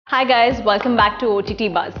Hi guys, welcome back to OTT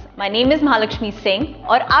Buzz. My name is Mahalakshmi Singh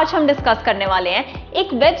और आज हम discuss करने वाले हैं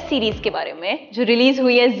एक वेब सीरीज के बारे में जो रिलीज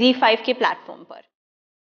हुई है ZEE5 के प्लेटफॉर्म पर।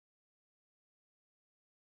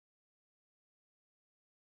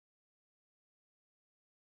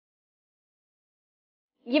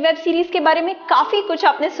 ये वेब सीरीज के बारे में काफी कुछ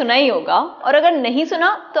आपने सुना ही होगा और अगर नहीं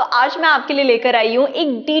सुना तो आज मैं आपके लिए लेकर आई हूं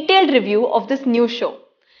एक detailed review of this new show.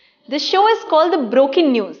 This show is called the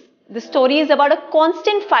broken news. The story is about a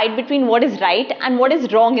constant fight between what is right and what is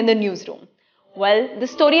wrong in the newsroom. Well, the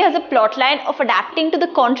story has a plotline of adapting to the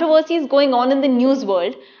controversies going on in the news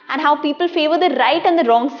world and how people favor the right and the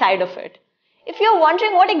wrong side of it. If you're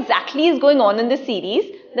wondering what exactly is going on in this series,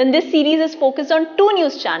 then this series is focused on two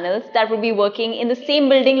news channels that will be working in the same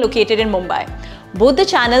building located in Mumbai. Both the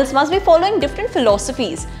channels must be following different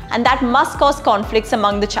philosophies and that must cause conflicts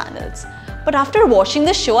among the channels. But after watching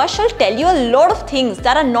the show, I shall tell you a lot of things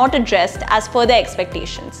that are not addressed as per their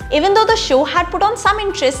expectations. Even though the show had put on some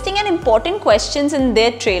interesting and important questions in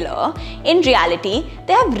their trailer, in reality,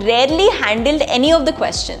 they have rarely handled any of the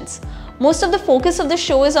questions. Most of the focus of the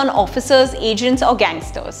show is on officers, agents or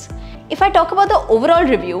gangsters. If I talk about the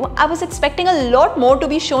overall review, I was expecting a lot more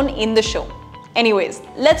to be shown in the show. Anyways,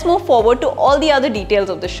 let's move forward to all the other details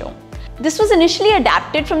of the show. This was initially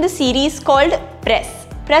adapted from the series called Press.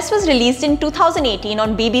 Press was released in 2018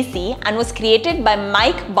 on BBC and was created by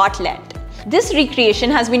Mike Bartlett. This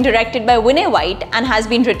recreation has been directed by Vinay White and has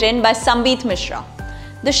been written by Sambeat Mishra.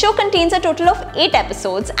 The show contains a total of 8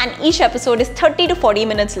 episodes and each episode is 30 to 40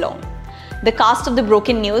 minutes long. The cast of The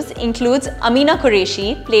Broken News includes Ameena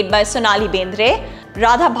Qureshi, played by Sonali Bendre,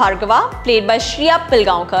 Radha Bhargava, played by Shriya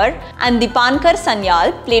Pilgaonkar, and Deepankar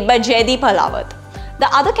Sanyal, played by Jaideep Halawat.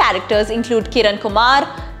 The other characters include Kiran Kumar,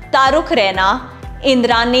 Taruk Raina,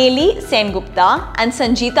 Indraneli Sengupta and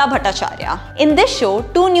Sangeeta Bhattacharya. In this show,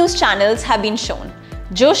 two news channels have been shown,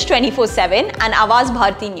 Josh 24/7 and Awaz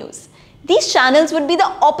Bharti News. These channels would be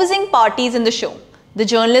the opposing parties in the show. The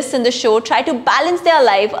journalists in the show try to balance their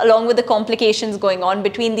life along with the complications going on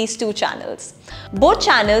between these two channels. Both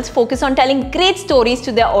channels focus on telling great stories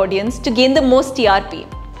to their audience to gain the most TRP.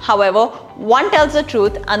 However, one tells the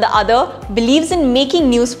truth and the other believes in making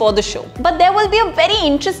news for the show. But there will be a very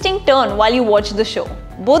interesting turn while you watch the show.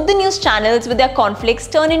 Both the news channels with their conflicts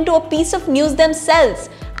turn into a piece of news themselves,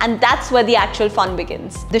 and that's where the actual fun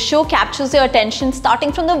begins. The show captures your attention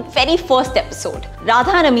starting from the very first episode.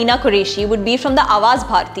 Radha and Ameena Qureshi would be from the Awaz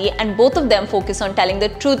Bharti and both of them focus on telling the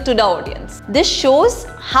truth to the audience. This shows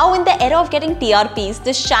how in the era of getting TRPs,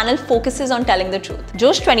 this channel focuses on telling the truth.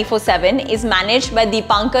 Josh 24/7 is managed by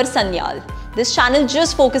Deepankar Sanyal. This channel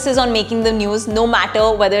just focuses on making the news no matter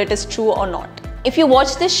whether it is true or not. If you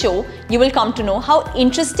watch this show, you will come to know how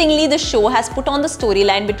interestingly the show has put on the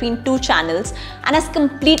storyline between two channels and has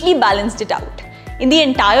completely balanced it out. In the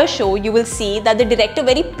entire show, you will see that the director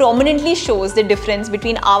very prominently shows the difference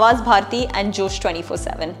between Awaz Bharti and Josh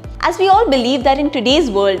 24/7. As we all believe that in today's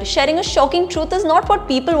world, sharing a shocking truth is not what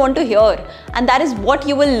people want to hear, and that is what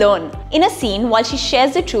you will learn. In a scene, while she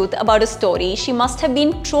shares the truth about a story, she must have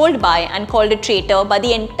been trolled by and called a traitor by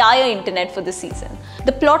the entire internet for the season.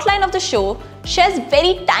 The plotline of the show shares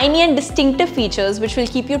very tiny and distinctive features which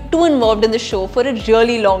will keep you too involved in the show for a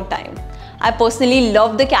really long time. I personally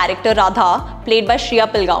love the character Radha, played by Shriya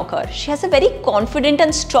Pilgaonkar. She has a very confident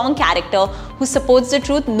and strong character who supports the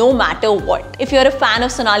truth no matter what. If you're a fan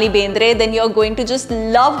of Sonali Bendre, then you're going to just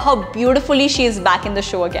love how beautifully she is back in the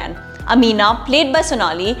show again. Ameena, played by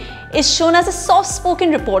Sonali, is shown as a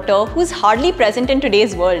soft-spoken reporter who is hardly present in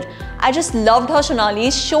today's world. I just loved how Sonali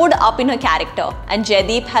showed up in her character, and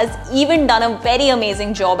Jaideep has even done a very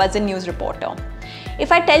amazing job as a news reporter.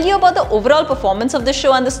 If I tell you about the overall performance of the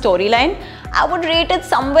show and the storyline, I would rate it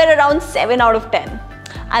somewhere around 7 out of 10.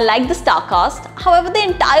 I like the star cast, however the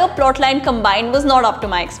entire plotline combined was not up to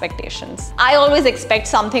my expectations. I always expect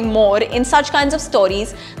something more in such kinds of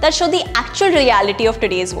stories that show the actual reality of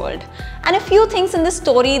today's world, and a few things in the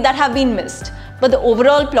story that have been missed. But the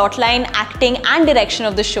overall plotline, acting and direction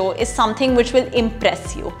of the show is something which will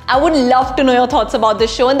impress you. I would love to know your thoughts about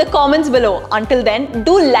this show in the comments below. Until then,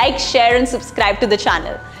 do like, share and subscribe to the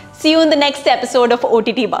channel. See you in the next episode of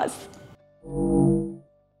OTT Buzz.